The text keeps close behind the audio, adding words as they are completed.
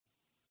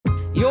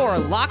You're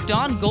Locked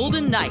On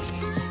Golden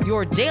Knights,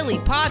 your daily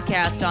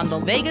podcast on the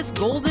Vegas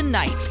Golden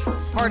Knights,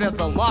 part of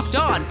the Locked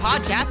On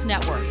Podcast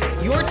Network,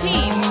 your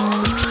team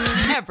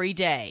every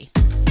day.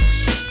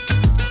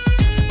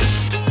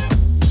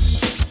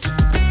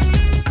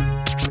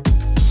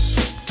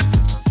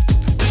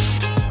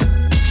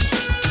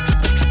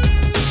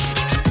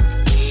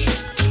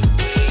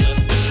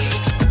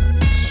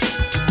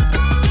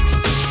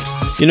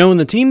 You know, when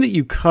the team that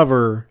you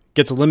cover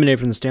gets eliminated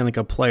from the Stanley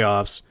Cup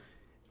playoffs,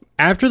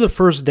 after the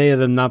first day of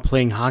them not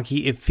playing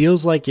hockey, it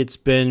feels like it's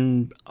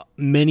been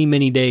many,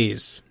 many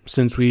days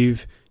since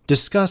we've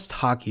discussed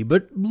hockey.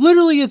 But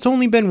literally, it's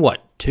only been,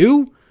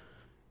 2?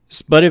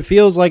 But it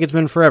feels like it's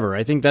been forever.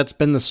 I think that's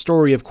been the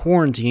story of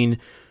quarantine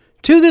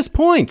to this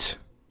point,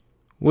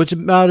 which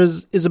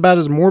is about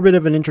as morbid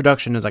of an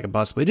introduction as I could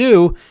possibly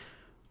do.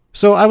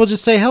 So I will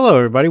just say hello,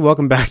 everybody.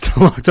 Welcome back to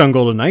Locked On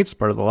Golden Knights,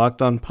 part of the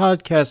Locked On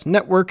Podcast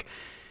Network.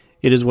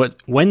 It is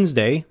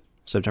Wednesday,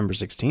 September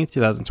 16th,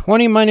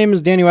 2020. My name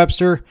is Danny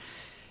Webster,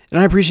 and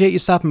I appreciate you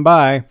stopping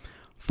by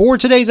for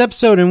today's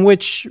episode, in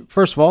which,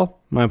 first of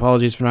all, my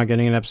apologies for not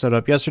getting an episode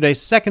up yesterday.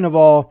 Second of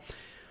all,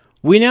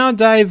 we now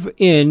dive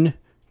in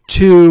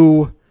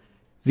to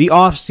the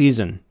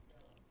off-season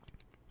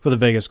for the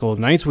Vegas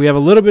Golden Knights. We have a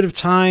little bit of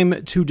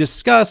time to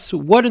discuss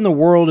what in the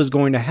world is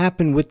going to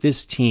happen with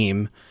this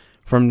team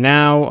from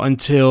now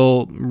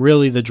until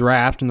really the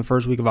draft in the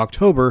first week of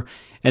October,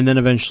 and then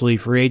eventually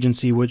free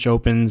agency, which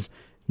opens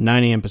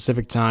 9 a.m.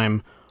 Pacific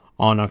time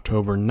on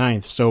October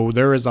 9th. So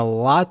there is a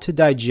lot to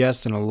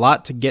digest and a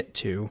lot to get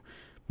to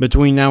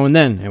between now and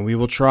then, and we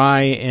will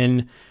try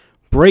and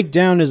break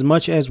down as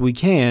much as we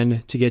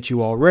can to get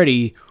you all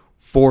ready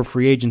for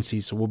free agency.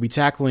 So we'll be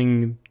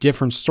tackling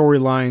different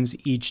storylines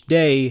each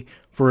day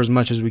for as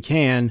much as we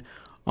can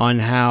on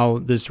how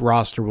this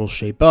roster will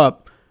shape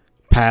up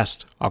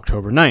past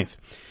October 9th.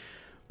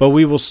 But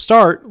we will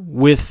start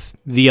with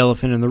the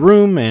elephant in the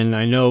room, and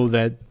I know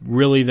that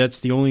really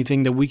that's the only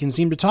thing that we can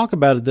seem to talk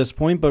about at this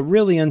point, but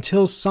really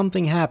until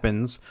something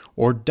happens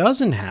or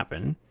doesn't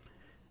happen,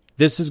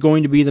 this is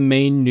going to be the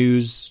main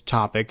news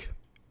topic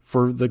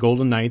for the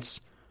Golden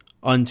Knights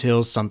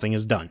until something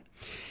is done.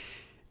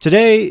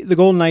 Today, the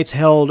Golden Knights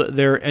held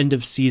their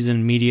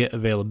end-of-season media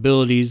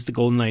availabilities. The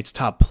Golden Knights'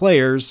 top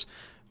players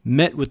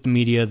met with the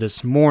media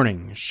this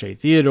morning. Shea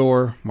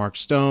Theodore, Mark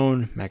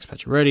Stone, Max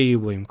Pacioretty,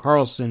 William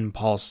Karlsson,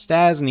 Paul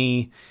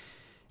Stastny,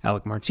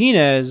 Alec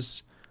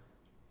Martinez,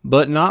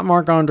 but not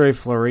Marc-Andre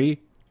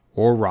Fleury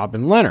or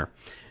Robin Lehner.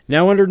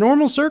 Now, under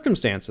normal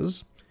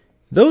circumstances,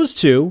 those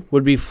two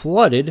would be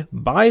flooded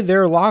by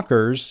their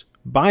lockers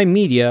by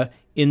media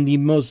in the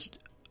most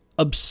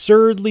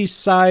absurdly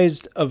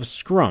sized of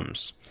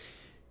scrums.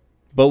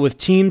 But with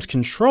teams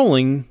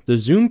controlling the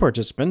Zoom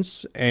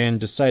participants and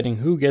deciding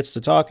who gets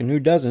to talk and who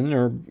doesn't,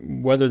 or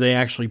whether they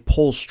actually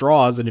pull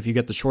straws, and if you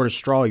get the shortest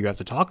straw, you have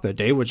to talk that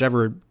day,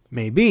 whichever it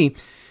may be,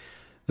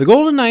 the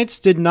Golden Knights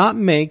did not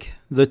make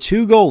the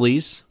two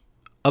goalies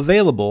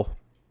available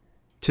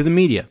to the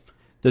media.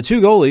 The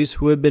two goalies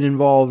who have been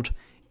involved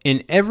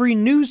in every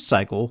news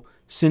cycle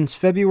since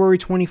February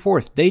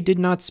 24th, they did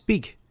not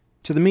speak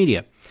to the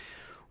media.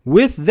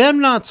 With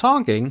them not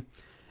talking,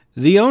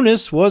 the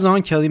onus was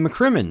on Kelly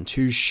McCrimmon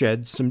to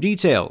shed some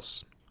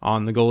details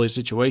on the goalie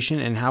situation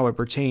and how it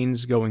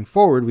pertains going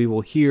forward. We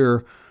will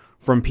hear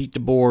from Pete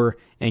DeBoer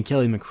and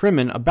Kelly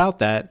McCrimmon about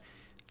that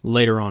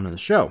later on in the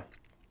show.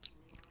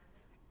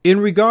 In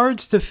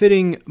regards to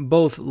fitting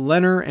both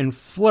Lehner and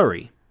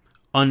Fleury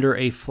under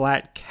a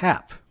flat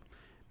cap,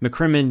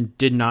 McCrimmon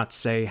did not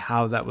say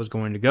how that was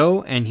going to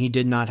go, and he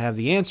did not have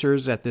the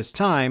answers at this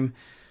time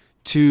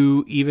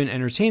to even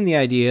entertain the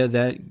idea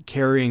that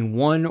carrying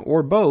one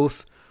or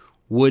both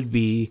would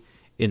be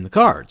in the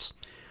cards.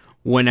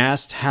 When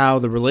asked how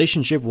the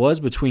relationship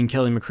was between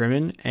Kelly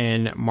McCrimmon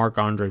and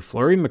Marc-Andre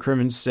Fleury,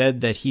 McCrimmon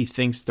said that he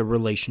thinks the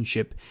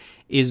relationship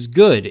is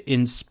good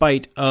in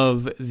spite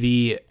of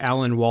the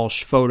Alan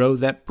Walsh photo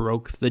that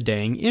broke the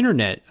dang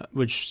internet,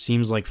 which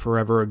seems like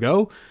forever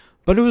ago,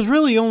 but it was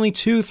really only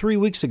 2-3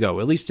 weeks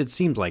ago. At least it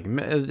seems like.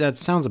 That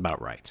sounds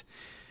about right.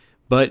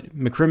 But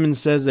McCrimmon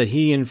says that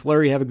he and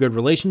Fleury have a good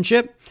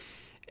relationship,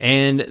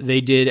 and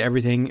they did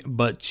everything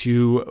but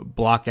to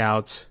block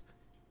out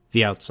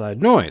the outside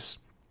noise.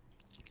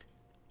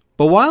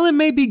 But while it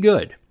may be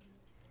good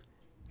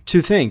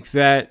to think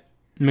that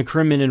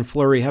McCrimmon and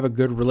Fleury have a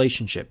good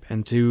relationship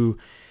and to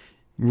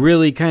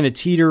really kind of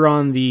teeter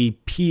on the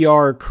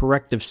PR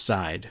corrective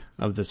side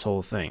of this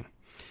whole thing,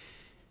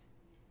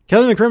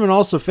 Kelly McCrimmon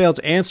also failed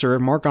to answer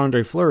if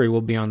Marc-Andre Fleury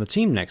will be on the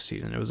team next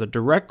season. It was a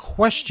direct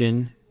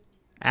question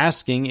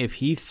asking if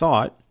he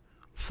thought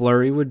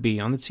Fleury would be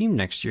on the team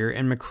next year,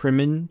 and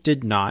McCrimmon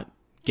did not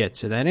get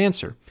to that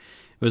answer.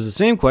 It was the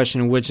same question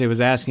in which they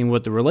was asking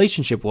what the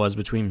relationship was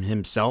between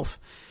himself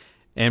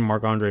and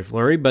Marc-Andre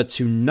Fleury, but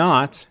to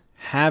not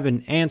have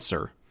an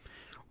answer,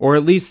 or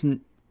at least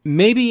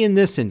maybe in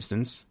this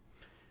instance,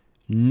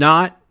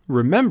 not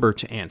remember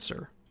to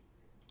answer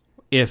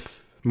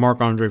if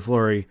Marc-Andre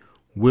Fleury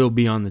will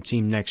be on the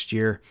team next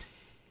year.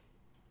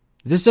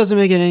 This doesn't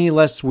make it any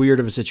less weird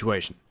of a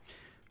situation.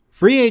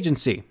 Free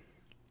agency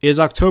is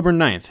October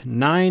 9th.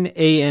 9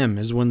 a.m.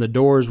 is when the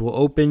doors will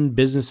open.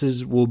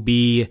 Businesses will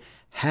be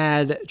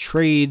had,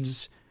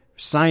 trades,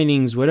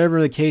 signings,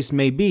 whatever the case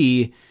may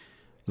be.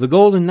 The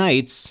Golden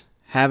Knights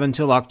have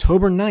until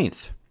October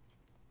 9th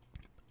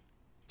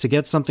to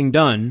get something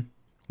done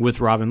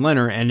with Robin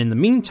Lehner, and in the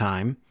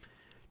meantime,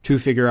 to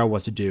figure out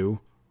what to do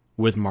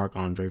with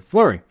Marc-Andre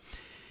Fleury.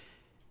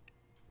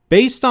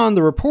 Based on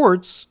the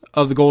reports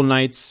of the Golden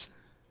Knights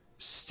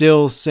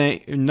still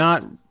saying,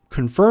 not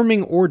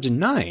confirming or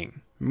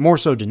denying, more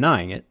so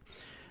denying it,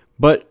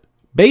 but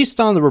based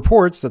on the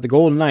reports that the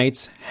Golden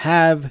Knights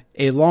have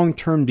a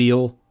long-term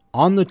deal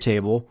on the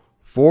table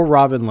for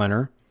Robin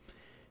Lehner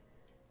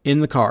in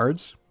the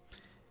cards,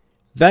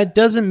 that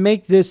doesn't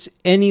make this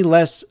any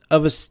less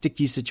of a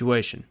sticky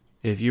situation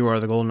if you are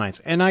the Golden Knights.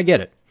 And I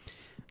get it.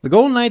 The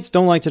Golden Knights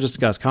don't like to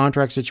discuss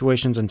contract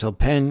situations until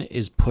pen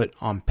is put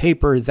on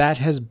paper. That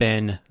has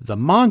been the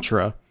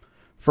mantra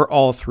for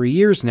all 3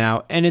 years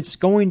now, and it's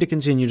going to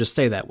continue to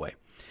stay that way.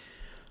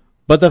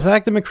 But the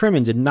fact that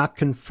McCrimmon did not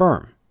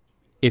confirm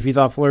if he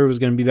thought Fleury was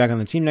going to be back on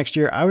the team next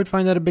year, I would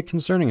find that a bit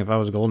concerning if I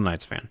was a Golden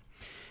Knights fan.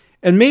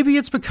 And maybe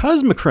it's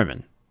because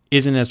McCrimmon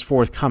isn't as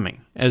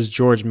forthcoming as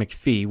George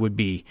McPhee would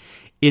be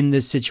in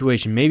this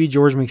situation. Maybe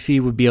George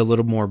McPhee would be a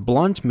little more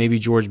blunt. Maybe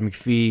George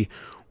McPhee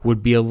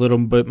would be a little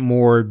bit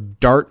more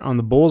dart on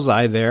the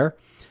bullseye there.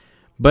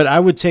 But I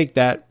would take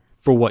that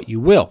for what you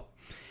will.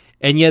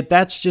 And yet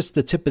that's just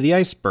the tip of the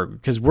iceberg,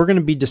 because we're going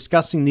to be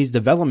discussing these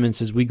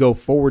developments as we go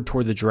forward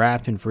toward the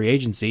draft and free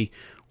agency,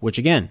 which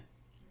again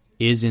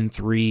is in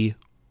 3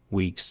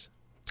 weeks'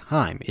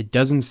 time. It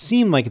doesn't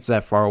seem like it's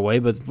that far away,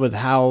 but with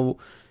how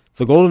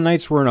the Golden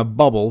Knights were in a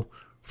bubble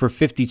for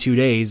 52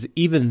 days,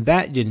 even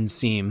that didn't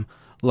seem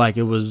like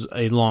it was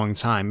a long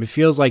time. It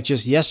feels like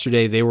just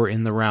yesterday they were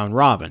in the round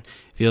robin.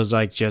 It feels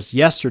like just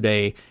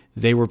yesterday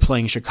they were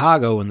playing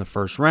Chicago in the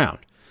first round.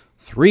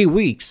 3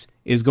 weeks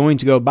is going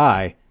to go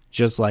by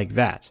just like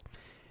that.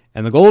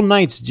 And the Golden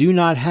Knights do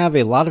not have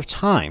a lot of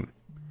time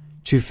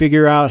to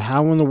figure out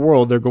how in the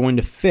world they're going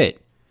to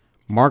fit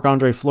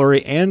Marc-Andre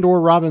Fleury and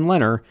or Robin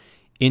Lehner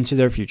into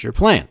their future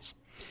plans.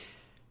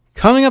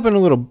 Coming up in a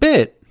little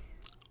bit,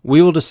 we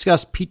will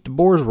discuss Pete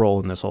DeBoer's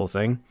role in this whole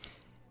thing,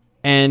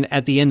 and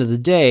at the end of the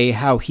day,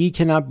 how he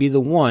cannot be the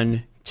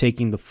one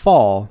taking the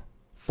fall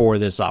for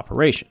this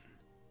operation.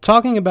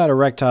 Talking about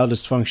erectile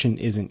dysfunction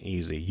isn't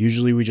easy.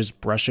 Usually we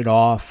just brush it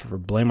off or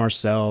blame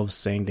ourselves,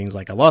 saying things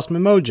like, I lost my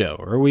mojo,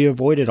 or we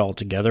avoid it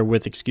altogether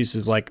with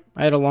excuses like,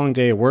 I had a long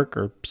day at work,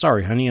 or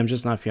sorry honey, I'm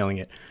just not feeling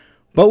it.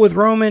 But with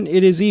Roman,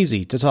 it is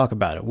easy to talk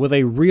about it. With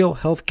a real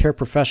healthcare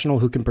professional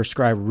who can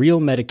prescribe real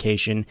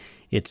medication,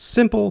 it's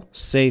simple,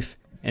 safe,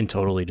 and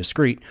totally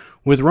discreet.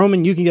 With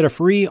Roman, you can get a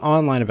free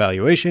online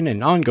evaluation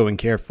and ongoing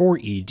care for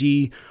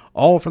ED,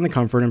 all from the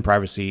comfort and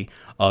privacy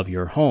of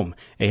your home.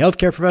 A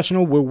healthcare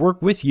professional will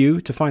work with you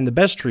to find the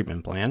best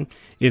treatment plan.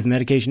 If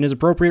medication is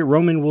appropriate,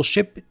 Roman will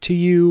ship to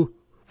you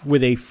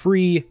with a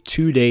free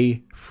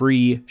 2-day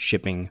free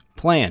shipping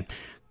plan.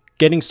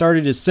 Getting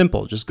started is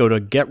simple. Just go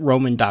to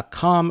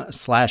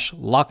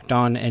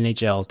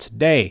getroman.com/LockedOnNHL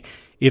today.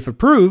 If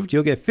approved,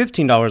 you'll get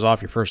 $15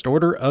 off your first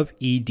order of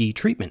ED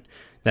treatment.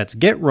 That's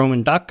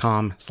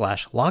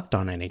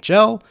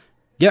getroman.com/LockedOnNHL.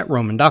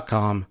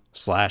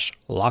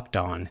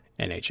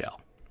 getroman.com/LockedOnNHL.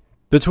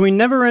 Between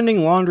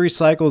never-ending laundry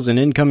cycles and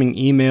incoming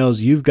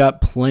emails, you've got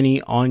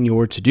plenty on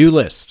your to-do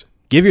list.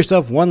 Give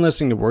yourself one list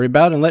to worry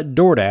about and let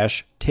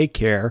DoorDash take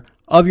care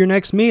of your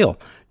next meal.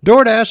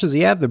 DoorDash is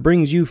the app that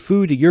brings you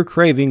food that you're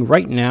craving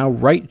right now,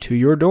 right to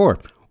your door.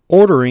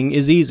 Ordering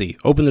is easy.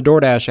 Open the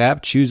DoorDash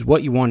app, choose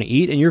what you want to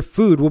eat, and your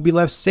food will be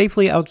left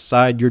safely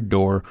outside your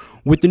door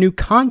with the new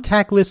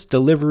contactless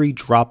delivery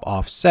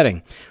drop-off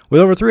setting.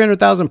 With over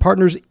 300,000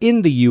 partners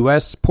in the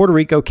U.S., Puerto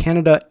Rico,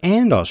 Canada,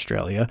 and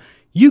Australia,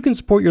 you can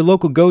support your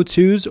local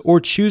go-tos or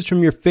choose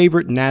from your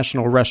favorite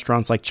national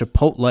restaurants like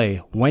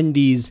Chipotle,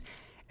 Wendy's,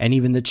 and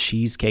even the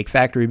Cheesecake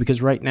Factory,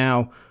 because right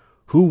now,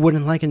 who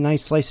wouldn't like a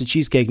nice slice of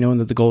cheesecake knowing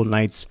that the Golden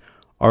Knights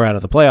are out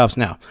of the playoffs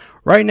now?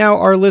 Right now,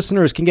 our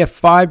listeners can get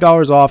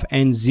 $5 off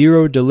and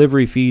 0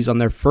 delivery fees on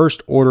their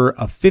first order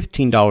of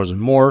 $15 or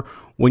more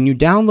when you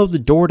download the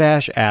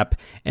DoorDash app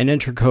and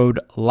enter code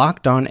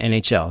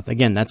LOCKEDONNHL.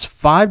 Again, that's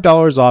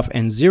 $5 off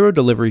and 0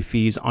 delivery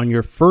fees on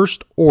your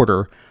first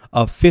order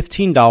of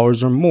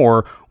 $15 or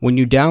more when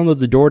you download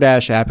the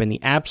DoorDash app in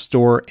the App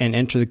Store and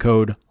enter the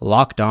code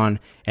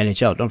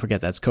LOCKEDONNHL. Don't forget,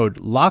 that's code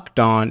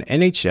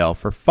LOCKEDONNHL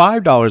for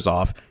 $5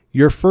 off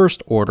your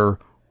first order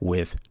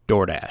with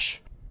DoorDash.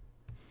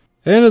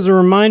 And as a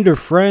reminder,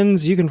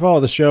 friends, you can follow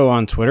the show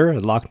on Twitter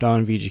at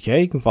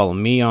LockedOnVGK. You can follow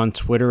me on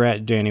Twitter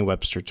at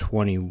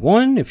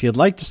DannyWebster21. If you'd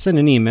like to send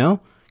an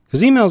email,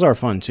 because emails are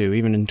fun too,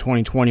 even in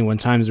 2020 when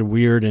times are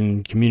weird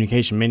and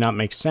communication may not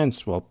make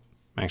sense. Well,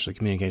 actually,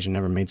 communication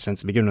never made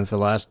sense to begin with for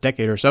the last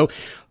decade or so.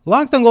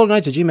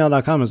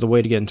 LockedOnGoldenKnights@gmail.com is the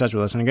way to get in touch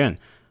with us. And again,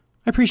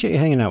 I appreciate you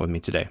hanging out with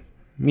me today. It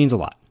means a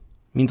lot.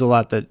 It means a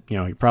lot that,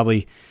 you're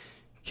probably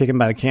kicking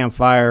by the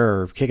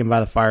campfire or kicking by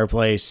the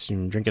fireplace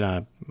and drinking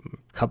a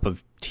cup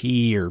of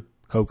tea or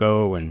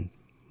cocoa and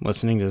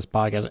listening to this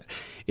podcast.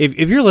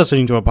 if you're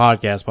listening to a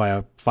podcast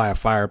by a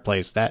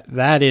fireplace,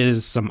 that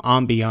is some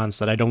ambiance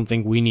that I don't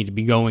think we need to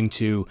be going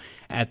to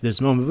at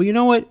this moment. But you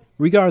know what?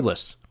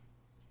 Regardless,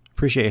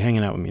 appreciate you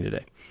hanging out with me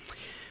today.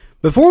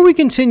 Before we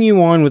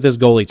continue on with this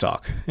goalie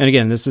talk, and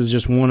again, this is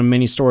just one of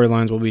many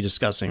storylines we'll be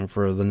discussing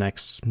for the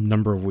next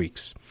number of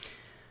weeks,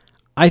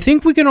 I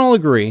think we can all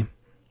agree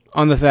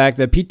on the fact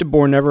that Pete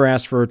DeBoer never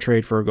asked for a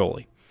trade for a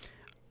goalie.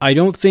 I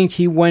don't think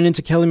he went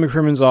into Kelly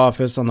McCrimmon's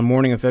office on the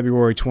morning of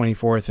February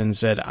 24th and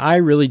said, I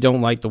really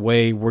don't like the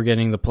way we're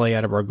getting the play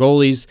out of our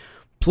goalies.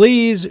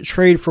 Please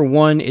trade for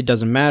one. It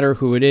doesn't matter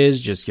who it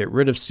is. Just get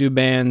rid of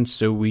Subban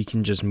so we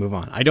can just move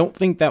on. I don't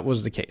think that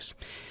was the case.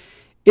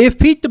 If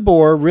Pete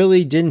DeBoer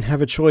really didn't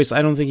have a choice,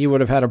 I don't think he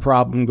would have had a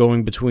problem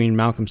going between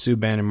Malcolm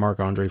Subban and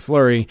Marc-Andre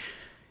Fleury.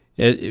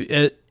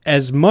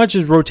 As much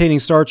as rotating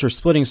starts or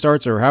splitting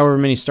starts or however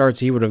many starts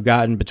he would have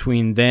gotten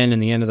between then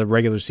and the end of the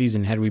regular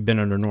season had we been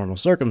under normal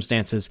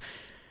circumstances,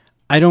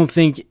 I don't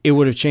think it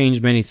would have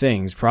changed many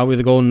things. Probably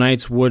the Golden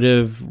Knights would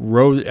have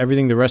rode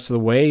everything the rest of the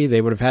way. They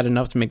would have had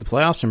enough to make the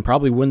playoffs and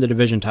probably win the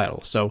division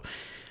title. So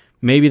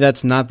maybe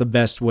that's not the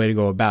best way to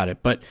go about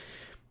it. But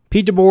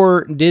Pete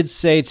DeBoer did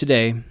say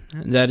today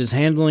that his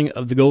handling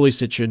of the goalie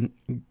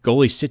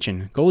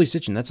situation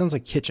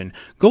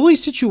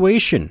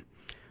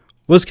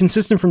was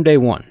consistent from day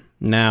one.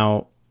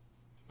 Now,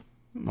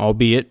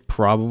 albeit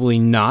probably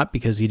not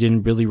because he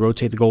didn't really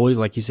rotate the goalies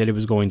like he said he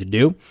was going to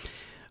do,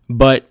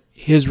 but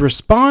his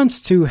response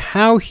to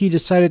how he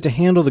decided to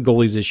handle the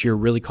goalies this year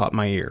really caught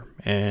my ear,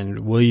 and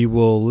we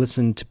will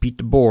listen to Pete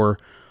DeBoer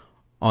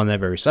on that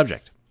very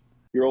subject.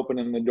 You're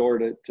opening the door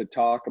to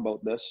talk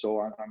about this,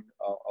 so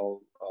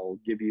I'll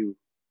give you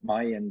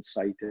my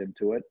insight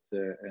into it,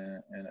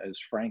 and as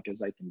frank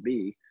as I can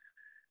be.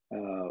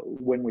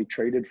 When we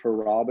traded for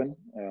Robin,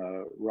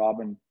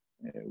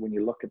 when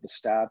you look at the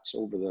stats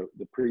over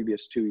the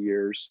previous 2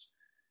 years,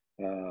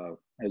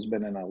 has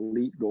been an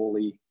elite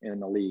goalie in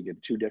the league in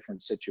two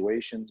different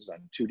situations on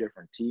two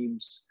different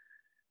teams,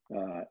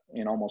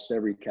 in almost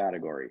every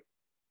category.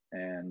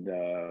 And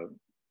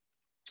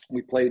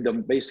we played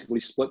them, basically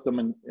split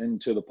them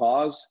into the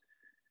paws.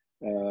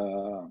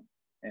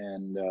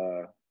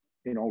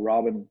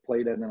 Robin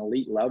played at an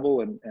elite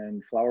level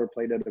and Flower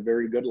played at a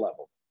very good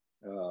level.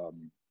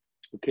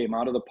 We came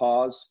out of the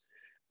pause,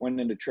 went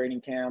into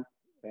training camp.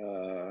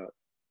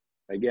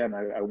 Again,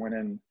 I went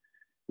in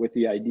with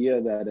the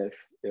idea that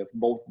if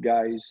both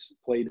guys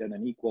played at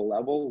an equal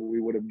level,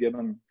 we would have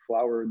given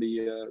Flower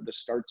the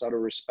starts out of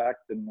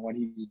respect and what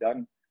he's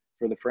done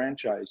for the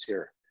franchise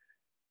here.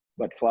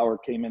 But Flower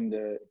came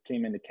into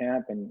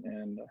camp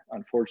and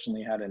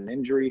unfortunately had an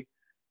injury.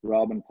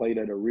 Robin played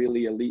at a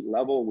really elite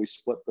level. We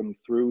split them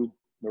through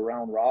the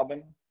round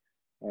robin.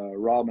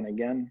 Robin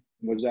again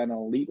was at an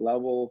elite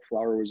level.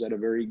 Flower was at a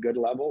very good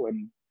level,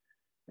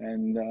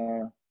 and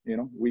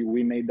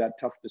we made that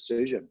tough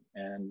decision,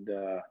 and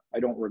I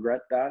don't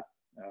regret that.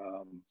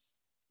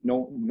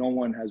 No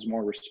one has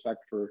more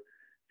respect for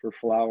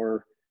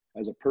Flower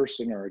as a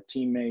person or a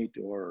teammate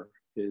or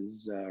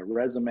his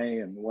resume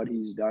and what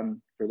he's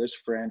done for this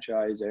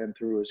franchise and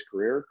through his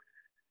career.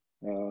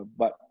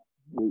 But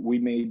we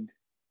made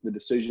the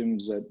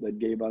decisions that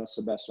gave us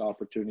the best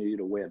opportunity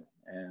to win,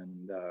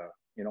 and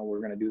we're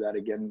going to do that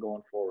again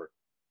going forward.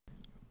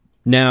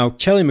 Now,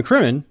 Kelly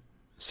McCrimmon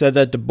said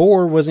that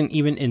DeBoer wasn't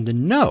even in the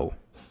know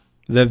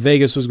that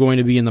Vegas was going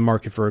to be in the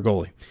market for a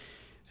goalie.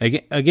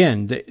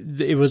 Again,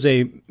 it was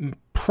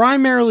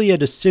primarily a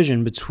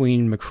decision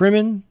between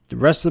McCrimmon, the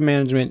rest of the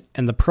management,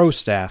 and the pro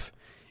staff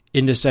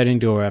in deciding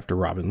to go after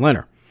Robin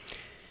Lehner.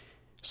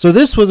 So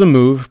this was a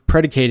move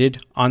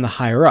predicated on the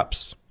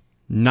higher-ups,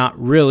 not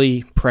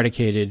really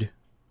predicated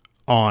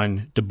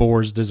on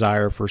DeBoer's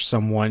desire for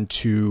someone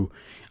to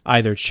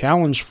either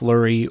challenge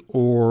Fleury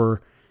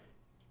or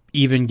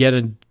even get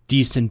a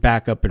decent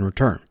backup in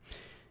return.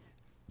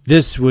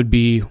 This would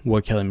be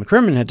what Kelly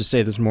McCrimmon had to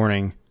say this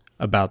morning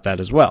about that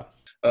as well.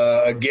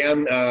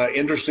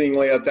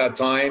 Interestingly, at that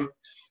time,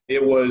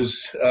 it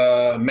was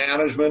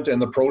management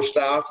and the pro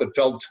staff that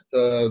felt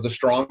the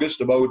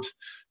strongest about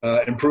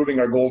improving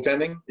our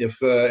goaltending.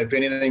 If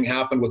anything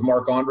happened with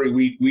Marc-Andre,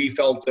 we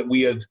felt that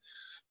we had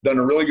done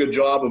a really good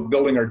job of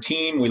building our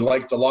team. We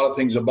liked a lot of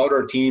things about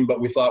our team, but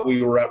we thought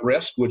we were at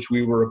risk, which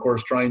we were, of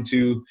course, trying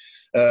to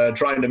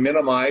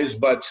minimize.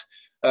 But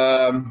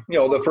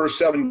the first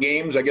 7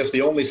 games, I guess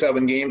the only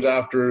 7 games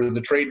after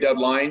the trade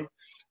deadline,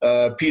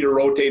 Peter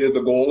rotated the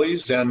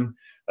goalies, and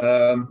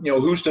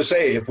who's to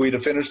say if we'd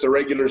have finished the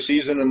regular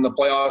season and the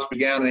playoffs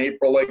began in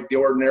April like they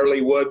ordinarily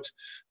would,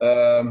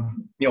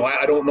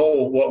 I don't know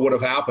what would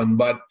have happened.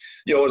 But,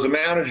 as a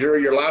manager,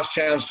 your last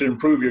chance to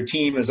improve your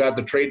team is at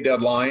the trade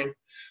deadline.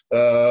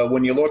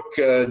 When you look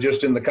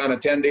just in the kind of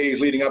 10 days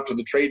leading up to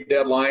the trade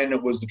deadline,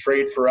 it was the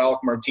trade for Alec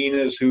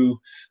Martinez, who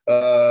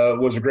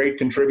was a great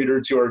contributor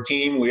to our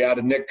team. We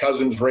added Nick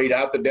Cousins right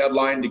at the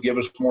deadline to give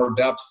us more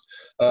depth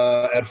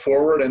at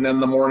forward. And then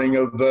the morning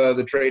of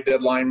the trade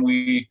deadline,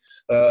 we,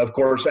 of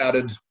course,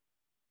 added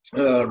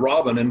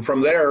Robin. And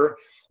from there,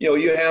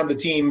 you hand the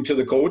team to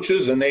the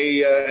coaches, and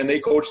they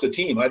coach the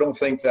team. I don't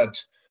think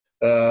that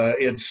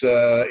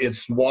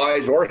it's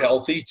wise or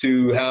healthy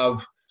to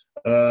have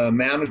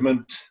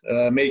management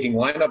making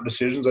lineup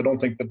decisions. I don't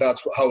think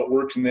that's how it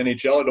works in the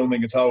NHL. I don't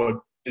think it's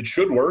how it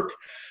should work.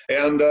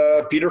 And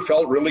Peter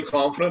felt really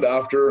confident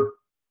after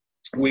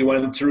we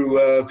went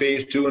through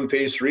phase 2 and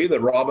phase 3 that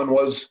Robin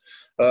was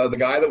the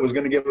guy that was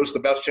going to give us the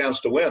best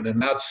chance to win.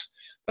 And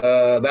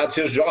that's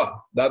his job.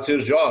 That's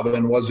his job.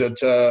 And was it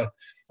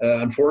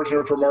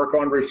unfortunate for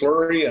Marc-Andre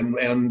Fleury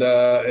and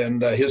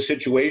his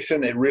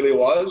situation? It really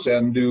was.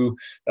 And to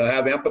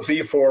have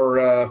empathy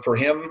for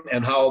him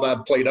and how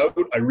that played out,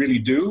 I really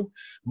do.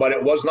 But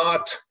it was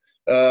not,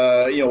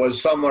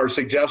 as some are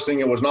suggesting,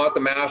 it was not the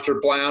master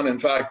plan. In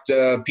fact,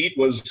 Pete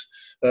was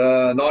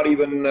not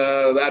even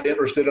that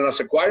interested in us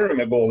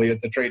acquiring a goalie at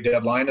the trade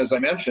deadline. As I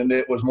mentioned,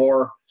 it was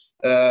more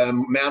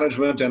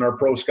management and our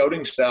pro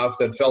scouting staff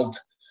that felt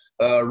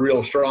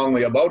real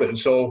strongly about it.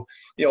 So,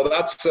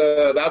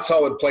 that's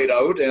how it played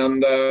out.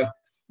 And,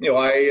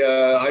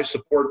 I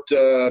support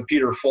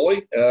Peter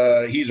fully.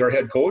 He's our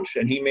head coach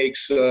and he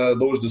makes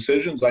those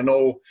decisions. I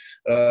know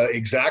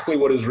exactly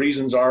what his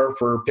reasons are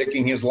for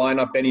picking his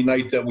lineup any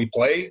night that we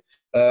play.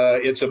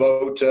 It's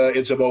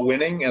about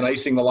winning and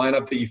icing the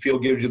lineup that you feel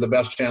gives you the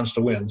best chance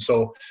to win.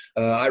 So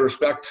I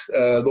respect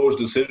those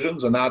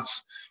decisions, and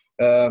that's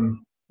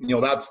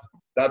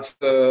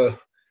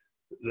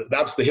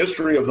the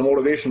history of the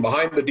motivation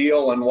behind the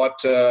deal and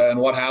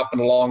what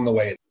happened along the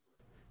way.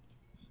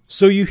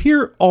 So you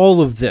hear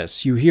all of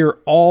this. You hear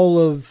all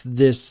of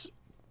this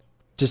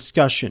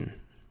discussion.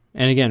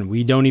 And again,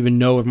 we don't even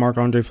know if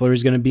Marc-Andre Fleury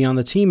is going to be on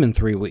the team in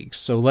 3 weeks.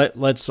 So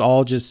let's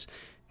all just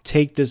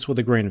take this with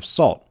a grain of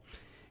salt.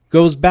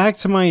 Goes back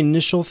to my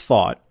initial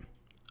thought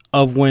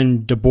of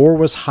when DeBoer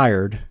was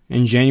hired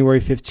in January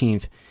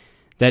 15th,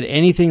 that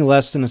anything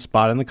less than a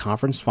spot in the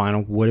conference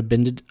final would have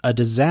been a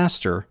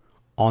disaster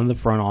on the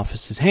front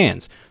office's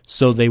hands.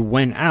 So they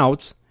went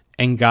out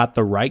and got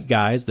the right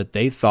guys that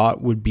they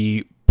thought would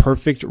be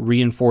perfect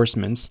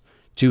reinforcements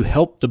to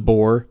help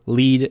DeBoer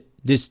lead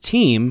this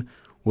team,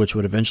 which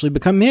would eventually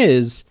become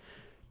his,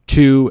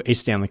 to a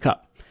Stanley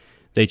Cup.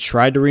 They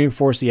tried to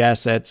reinforce the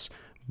assets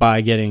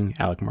by getting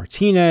Alec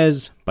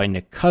Martinez, by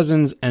Nick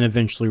Cousins, and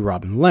eventually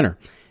Robin Lehner.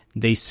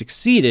 They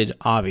succeeded,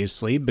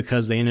 obviously,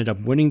 because they ended up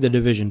winning the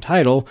division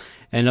title,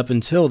 and up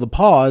until the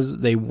pause,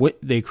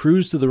 they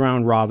cruise through the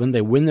round robin,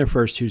 they win their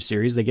first 2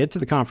 series, they get to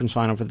the conference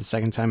final for the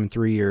second time in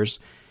 3 years,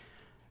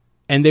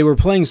 and they were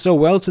playing so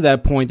well to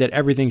that point that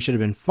everything should have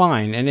been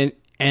fine.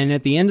 And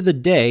at the end of the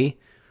day,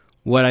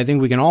 what I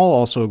think we can all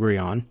also agree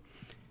on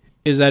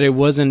is that it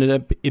ended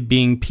up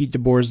being Pete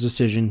DeBoer's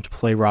decision to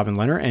play Robin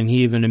Lehner, and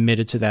he even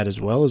admitted to that as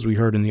well, as we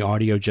heard in the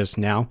audio just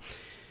now.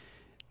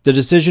 The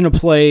decision to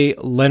play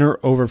Lehner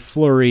over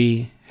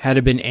Fleury, had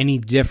it been any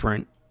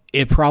different,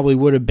 it probably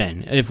would have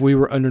been if we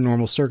were under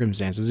normal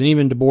circumstances. And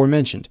even DeBoer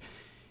mentioned,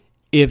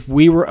 if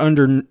we were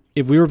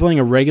playing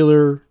a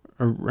regular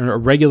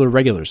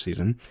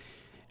season,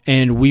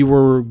 and we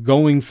were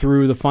going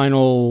through the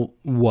final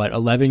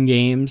 11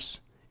 games,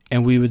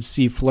 and we would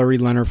see Fleury,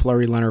 Lehner,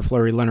 Fleury, Lehner,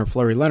 Fleury, Lehner,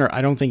 Fleury, Lehner,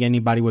 I don't think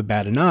anybody would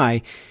bat an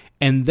eye.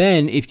 And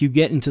then if you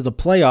get into the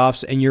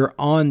playoffs and you're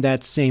on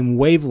that same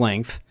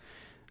wavelength,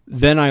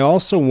 then I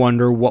also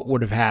wonder what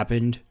would have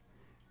happened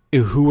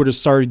if who would have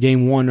started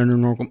game 1 under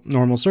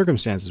normal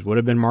circumstances. Would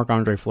have been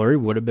Marc-Andre Fleury,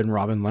 would have been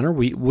Robin Lehner.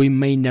 We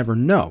may never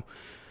know.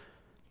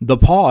 The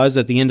pause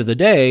at the end of the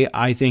day,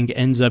 I think,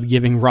 ends up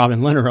giving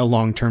Robin Lehner a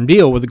long-term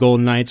deal with the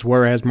Golden Knights,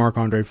 whereas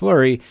Marc-Andre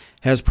Fleury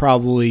has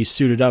probably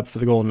suited up for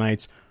the Golden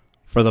Knights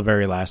for the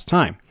very last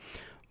time.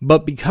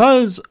 But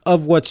because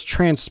of what's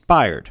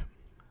transpired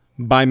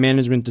by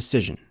management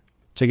decision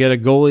to get a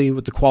goalie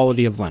with the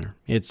quality of Lehner,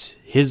 it's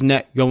his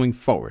net going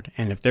forward.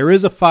 And if there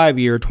is a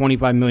 5-year,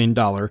 $25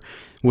 million,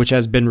 which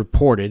has been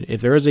reported, if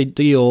there is a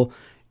deal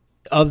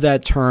of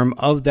that term,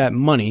 of that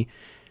money,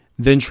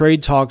 then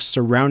trade talks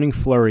surrounding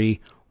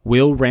Fleury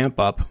will ramp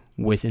up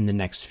within the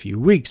next few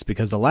weeks,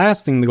 because the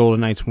last thing the Golden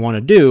Knights want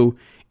to do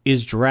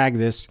is drag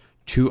this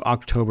to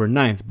October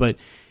 9th. But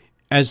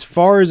as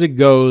far as it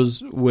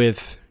goes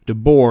with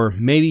DeBoer,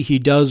 maybe he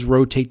does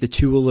rotate the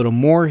two a little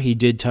more. He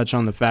did touch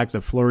on the fact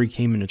that Fleury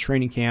came into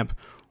training camp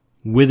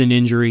with an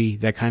injury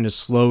that kind of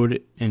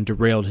slowed and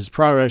derailed his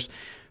progress.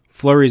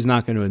 Fleury's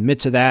not going to admit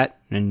to that,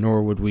 and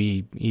nor would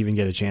we even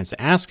get a chance to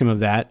ask him of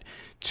that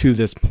to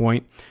this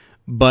point.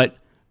 But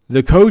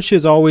the coach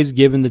has always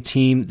given the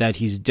team that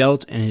he's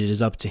dealt, and it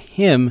is up to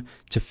him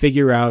to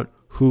figure out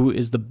who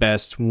is the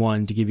best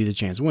one to give you the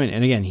chance to win.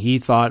 And again, he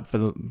thought for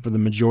the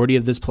majority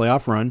of this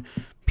playoff run,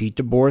 Pete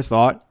DeBoer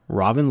thought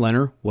Robin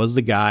Lehner was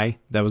the guy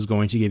that was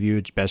going to give you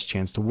its best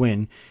chance to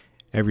win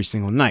every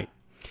single night.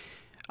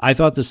 I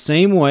thought the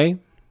same way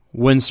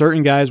when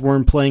certain guys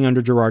weren't playing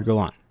under Gerard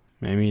Gallant.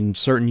 I mean,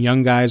 certain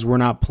young guys were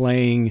not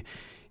playing.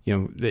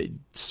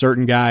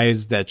 Certain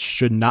guys that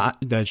should not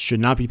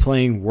be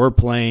playing were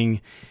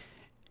playing,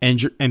 and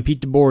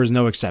Pete DeBoer is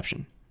no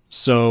exception.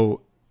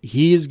 So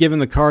he is given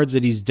the cards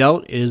that he's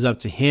dealt. It is up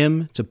to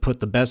him to put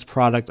the best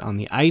product on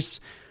the ice.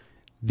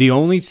 The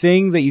only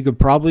thing that you could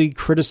probably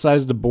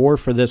criticize DeBoer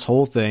for this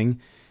whole thing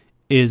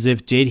is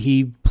did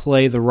he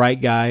play the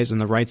right guys in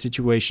the right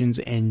situations,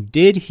 and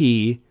did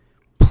he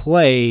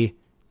play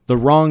the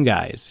wrong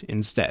guys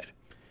instead?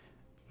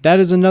 That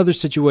is another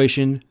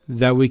situation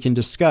that we can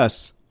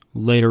discuss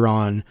later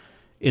on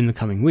in the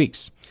coming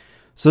weeks.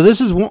 So this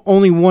is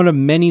only one of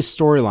many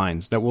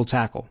storylines that we'll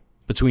tackle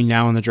between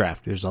now and the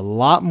draft. There's a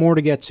lot more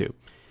to get to,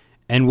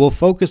 and we'll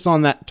focus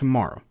on that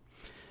tomorrow.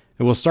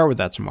 And we'll start with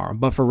that tomorrow.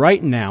 But for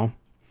right now,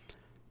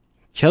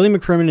 Kelly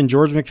McCrimmon and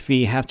George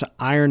McPhee have to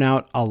iron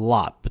out a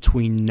lot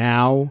between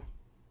now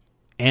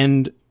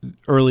and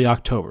early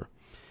October.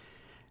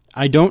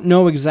 I don't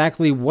know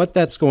exactly what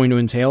that's going to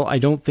entail. I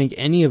don't think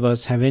any of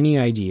us have any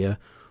idea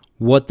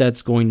what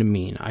that's going to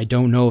mean. I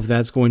don't know if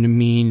that's going to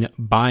mean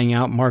buying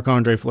out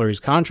Marc-Andre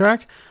Fleury's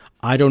contract.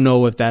 I don't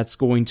know if that's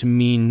going to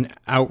mean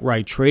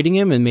outright trading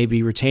him and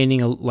maybe retaining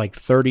like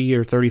 30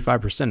 or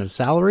 35% of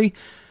salary.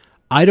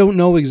 I don't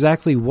know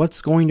exactly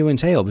what's going to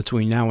entail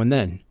between now and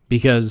then,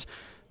 because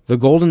the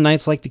Golden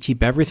Knights like to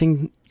keep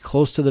everything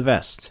close to the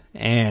vest.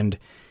 And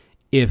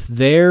if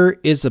there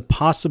is a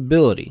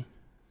possibility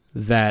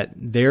that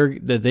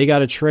they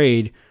got a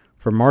trade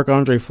for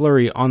Marc-Andre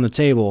Fleury on the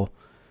table,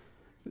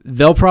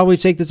 they'll probably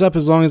take this up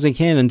as long as they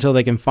can until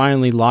they can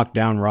finally lock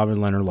down Robin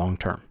Lehner long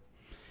term.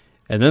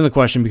 And then the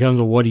question becomes,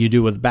 well, what do you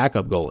do with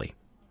backup goalie?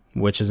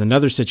 Which is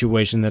another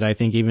situation that I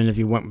think even if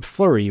you went with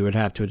Fleury, you would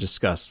have to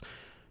discuss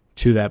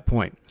to that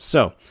point.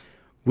 So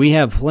we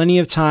have plenty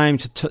of time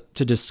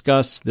to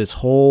discuss this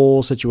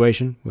whole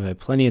situation. We have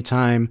plenty of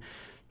time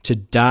to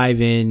dive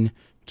in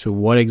to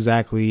what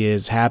exactly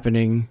is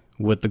happening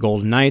with the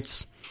Golden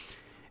Knights.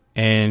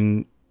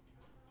 And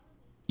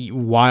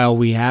while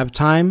we have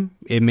time,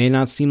 it may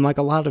not seem like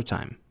a lot of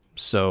time.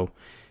 So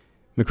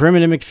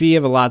McCrimmon and McPhee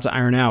have a lot to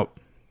iron out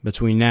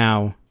between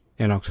now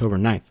and October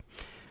 9th.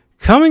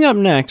 Coming up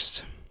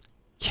next,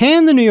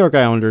 can the New York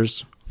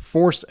Islanders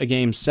force a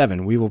Game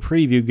 7? We will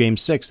preview Game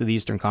 6 of the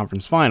Eastern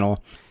Conference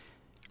Final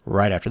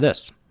right after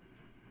this.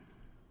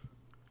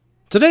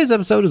 Today's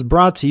episode is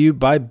brought to you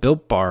by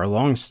Built Bar, a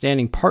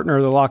long-standing partner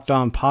of the Locked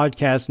On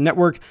Podcast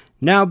Network,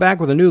 now back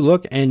with a new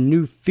look and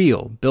new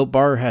feel. Built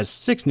Bar has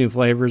 6 new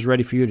flavors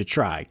ready for you to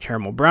try: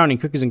 caramel brownie,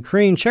 cookies and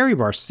cream, cherry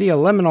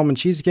barcia, lemon almond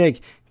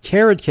cheesecake,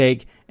 carrot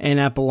cake, and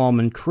apple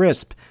almond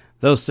crisp.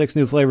 Those 6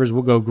 new flavors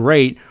will go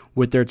great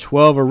with their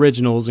 12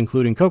 originals,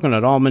 including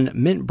coconut almond,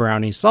 mint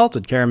brownie,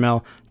 salted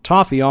caramel,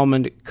 toffee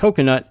almond,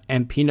 coconut,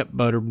 and peanut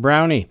butter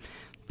brownie.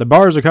 The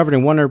bars are covered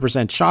in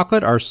 100%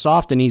 chocolate, are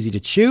soft and easy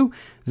to chew.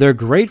 They're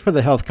great for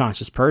the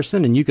health-conscious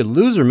person, and you could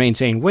lose or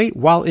maintain weight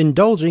while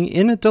indulging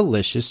in a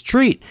delicious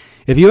treat.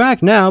 If you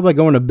act now by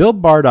going to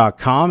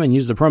BuiltBar.com and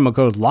use the promo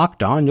code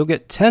LOCKEDON, you'll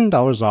get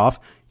 $10 off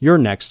your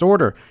next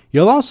order.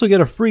 You'll also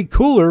get a free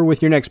cooler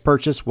with your next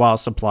purchase while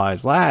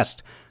supplies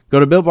last. Go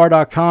to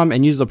BuiltBar.com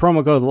and use the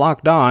promo code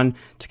LOCKEDON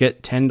to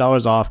get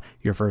 $10 off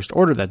your first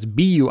order. That's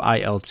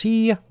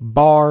BUILT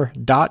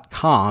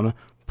bar.com,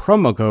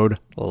 promo code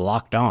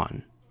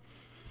LOCKEDON.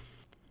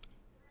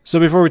 So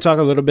before we talk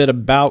a little bit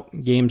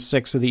about Game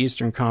 6 of the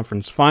Eastern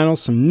Conference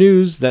Finals, some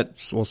news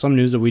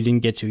that we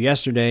didn't get to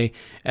yesterday,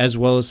 as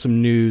well as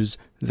some news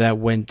that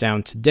went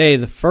down today.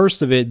 The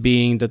first of it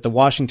being that the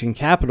Washington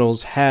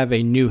Capitals have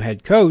a new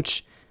head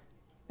coach,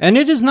 and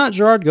it is not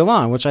Gerard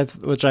Gallant, which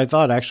I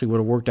thought actually would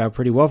have worked out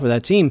pretty well for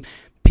that team.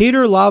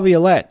 Peter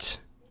Laviolette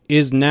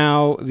is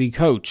now the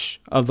coach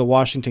of the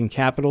Washington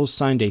Capitals,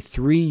 signed a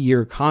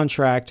 3-year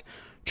contract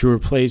to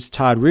replace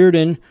Todd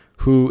Reirden,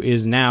 who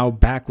is now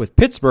back with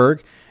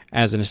Pittsburgh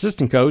as an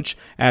assistant coach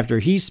after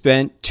he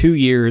spent 2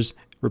 years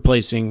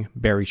replacing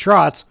Barry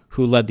Trotz,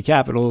 who led the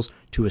Capitals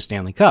to a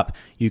Stanley Cup.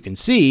 You can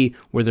see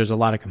where there's a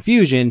lot of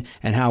confusion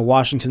and how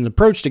Washington's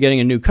approach to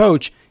getting a new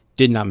coach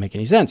did not make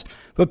any sense.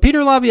 But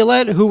Peter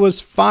Laviolette, who was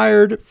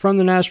fired from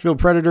the Nashville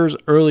Predators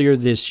earlier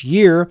this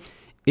year,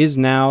 is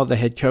now the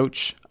head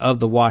coach of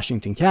the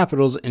Washington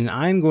Capitals, and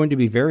I'm going to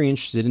be very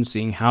interested in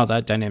seeing how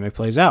that dynamic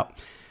plays out.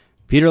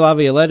 Peter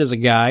Laviolette is a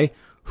guy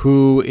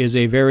who is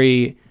a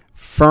very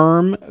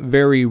firm,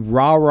 very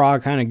rah-rah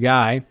kind of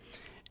guy,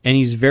 and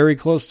he's very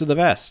close to the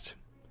vest.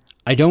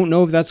 I don't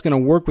know if that's going to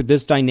work with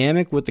this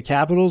dynamic with the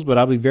Capitals, but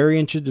I'll be very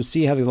interested to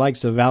see how the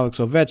likes of Alex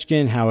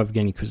Ovechkin, how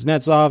Evgeny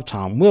Kuznetsov,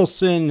 Tom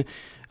Wilson,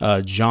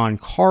 John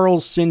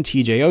Carlson,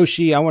 TJ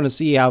Oshie, I want to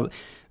see how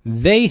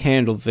they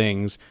handle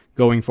things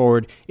going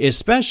forward,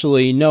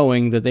 especially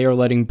knowing that they are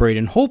letting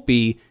Braden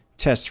Holtby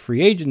test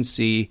free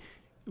agency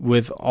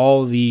with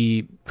all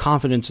the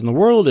confidence in the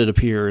world, it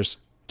appears,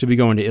 to be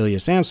going to Ilya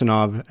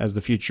Samsonov as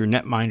the future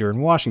netminder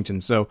in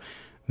Washington. So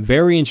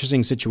very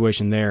interesting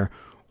situation there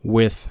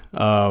with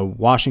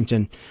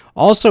Washington.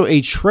 Also,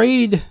 a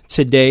trade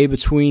today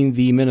between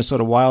the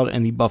Minnesota Wild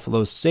and the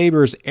Buffalo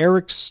Sabres.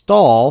 Eric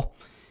Staal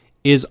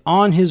is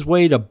on his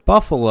way to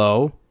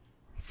Buffalo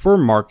for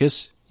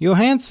Marcus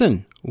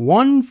Johansson.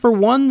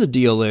 1-for-1 the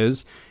deal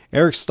is.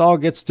 Eric Staal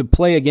gets to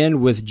play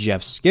again with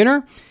Jeff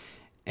Skinner.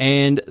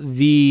 And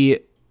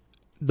the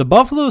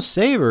Buffalo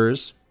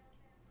Sabres,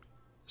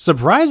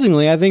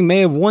 surprisingly, I think may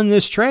have won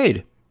this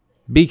trade,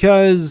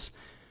 because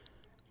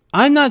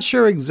I'm not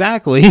sure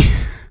exactly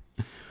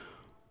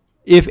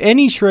if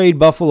any trade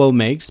Buffalo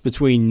makes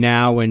between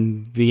now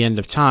and the end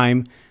of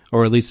time,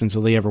 or at least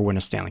until they ever win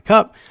a Stanley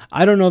Cup,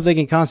 I don't know if they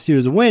can constitute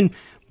as a win,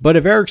 but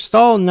if Eric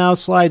Staal now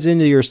slides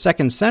into your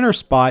second center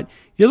spot,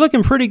 you're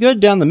looking pretty good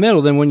down the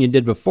middle than when you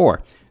did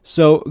before.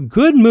 So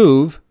good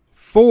move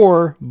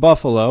for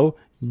Buffalo,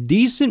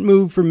 decent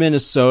move for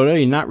Minnesota.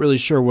 You're not really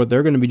sure what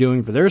they're going to be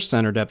doing for their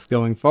center depth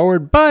going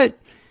forward, but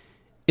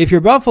if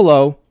you're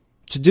Buffalo,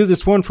 to do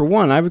this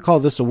 1-for-1, I would call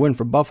this a win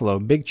for Buffalo.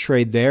 Big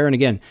trade there. And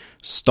again,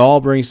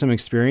 Staal brings some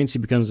experience. He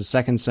becomes the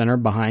second center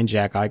behind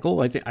Jack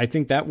Eichel. I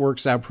think that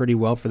works out pretty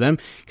well for them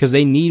because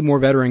they need more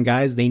veteran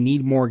guys. They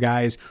need more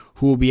guys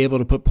who will be able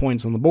to put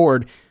points on the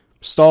board.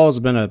 Staal has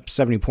been a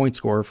 70-point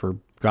scorer for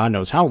God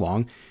knows how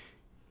long.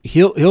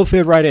 He'll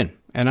fit right in.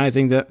 And I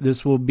think that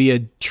this will be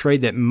a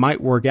trade that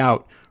might work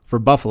out for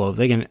Buffalo. If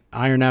they can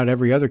iron out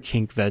every other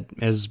kink that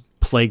has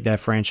plagued that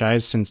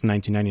franchise since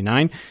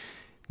 1999,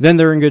 then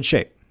they're in good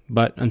shape.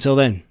 But until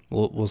then,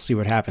 we'll see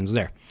what happens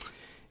there.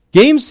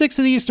 Game 6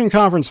 of the Eastern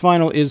Conference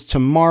Final is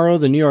tomorrow.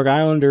 The New York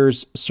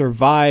Islanders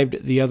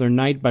survived the other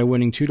night by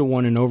winning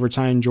 2-1 in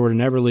overtime. Jordan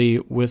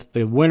Eberle with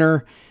the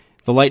winner.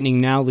 The Lightning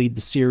now lead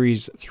the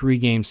series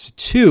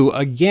 3-2.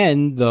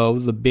 Again, though,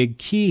 the big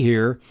key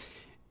here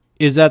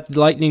is that the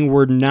Lightning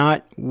were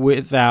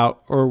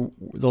without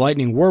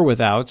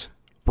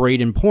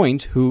Brayden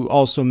Point, who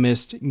also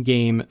missed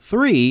Game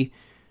 3,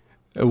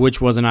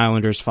 which was an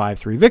Islanders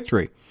 5-3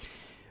 victory.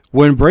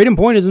 When Brayden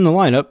Point is in the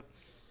lineup,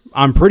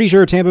 I'm pretty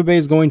sure Tampa Bay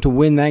is going to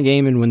win that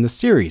game and win the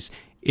series.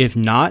 If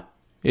not,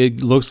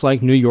 it looks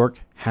like New York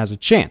has a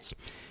chance.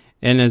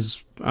 And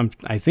as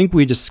I think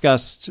we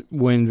discussed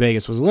when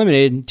Vegas was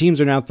eliminated,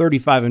 teams are now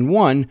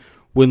 35-1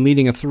 when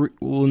leading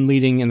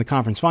in the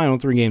conference final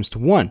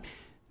 3-1.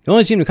 The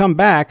only team to come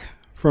back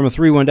from a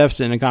 3-1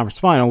 deficit in a conference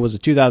final was the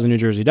 2000 New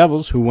Jersey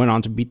Devils, who went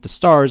on to beat the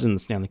Stars in the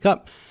Stanley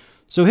Cup.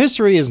 So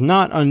history is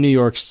not on New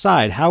York's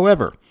side.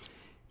 However,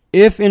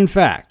 if in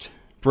fact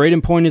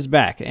Brayden Point is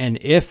back, and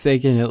if they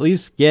can at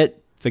least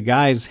get the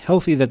guys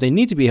healthy that they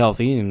need to be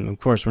healthy, and of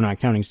course we're not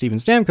counting Steven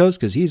Stamkos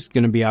because he's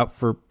going to be out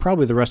for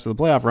probably the rest of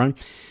the playoff run.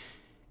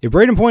 If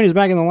Brayden Point is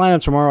back in the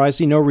lineup tomorrow, I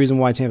see no reason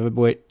why Tampa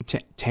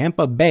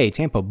Bay,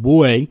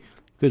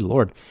 good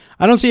Lord.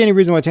 I don't see any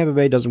reason why Tampa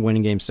Bay doesn't win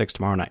in Game 6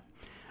 tomorrow night.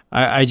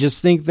 I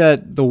just think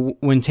that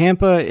when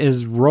Tampa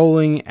is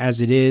rolling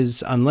as it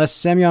is, unless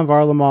Semyon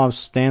Varlamov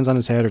stands on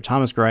his head or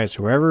Thomas Greiss,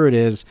 whoever it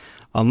is,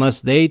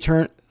 unless they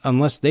turn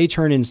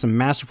in some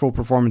masterful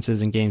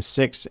performances in Game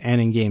 6 and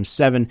in Game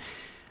 7,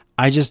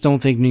 I just don't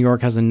think New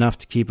York has enough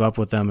to keep up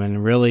with them.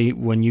 And really,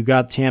 when you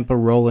got Tampa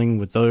rolling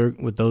with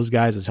those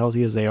guys as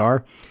healthy as they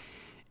are,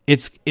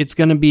 it's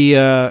going to be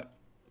a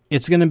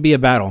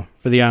battle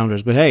for the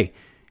Islanders. But hey,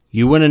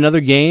 you win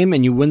another game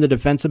and you win the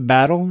defensive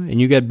battle and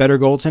you get better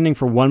goaltending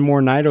for one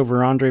more night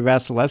over Andrei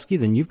Vasilevsky,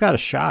 then you've got a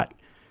shot.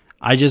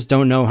 I just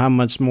don't know how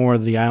much more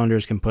the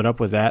Islanders can put up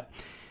with that.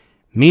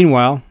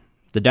 Meanwhile,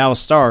 the Dallas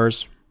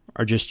Stars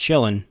are just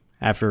chilling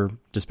after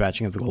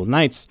dispatching of the Golden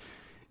Knights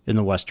in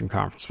the Western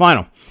Conference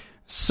Final.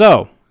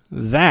 So,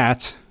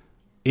 that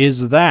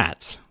is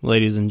that,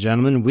 ladies and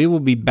gentlemen. We will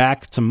be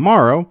back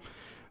tomorrow,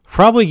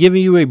 probably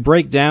giving you a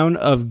breakdown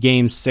of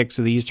Game 6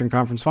 of the Eastern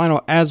Conference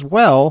Final, as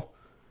well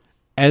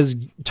as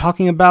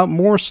talking about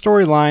more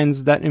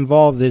storylines that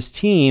involve this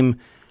team.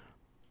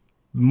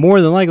 More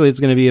than likely, it's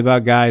going to be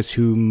about guys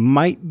who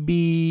might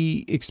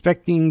be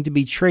expecting to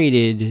be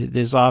traded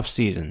this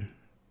offseason.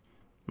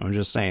 I'm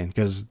just saying,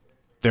 because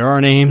there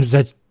are names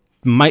that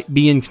might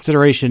be in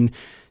consideration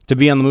to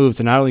be on the move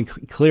to not only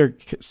clear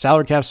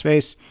salary cap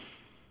space,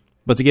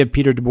 but to give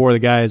Peter DeBoer the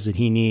guys that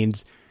he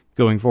needs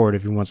going forward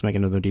if he wants to make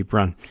another deep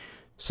run.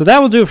 So that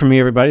will do it for me,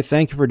 everybody.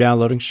 Thank you for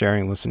downloading,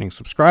 sharing, listening,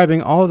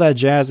 subscribing. All of that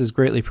jazz is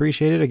greatly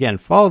appreciated. Again,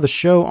 follow the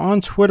show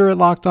on Twitter at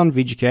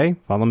LockedOnVGK.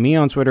 Follow me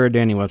on Twitter at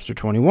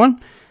DannyWebster21.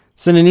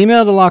 Send an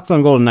email to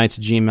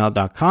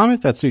LockedOnGoldenKnights@gmail.com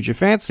if that suits your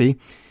fancy.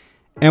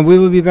 And we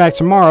will be back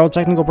tomorrow.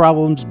 Technical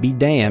problems be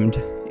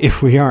damned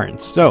if we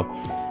aren't. So,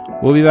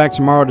 we'll be back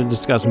tomorrow to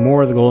discuss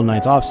more of the Golden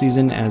Knights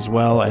offseason as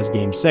well as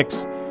Game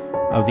 6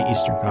 of the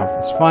Eastern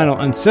Conference Final.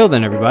 Until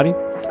then, everybody,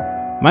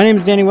 my name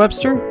is Danny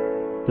Webster.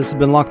 This has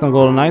been Locked On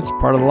Golden Knights,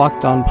 part of the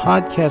Locked On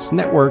Podcast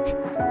Network.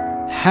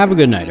 Have a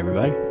good night,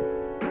 everybody.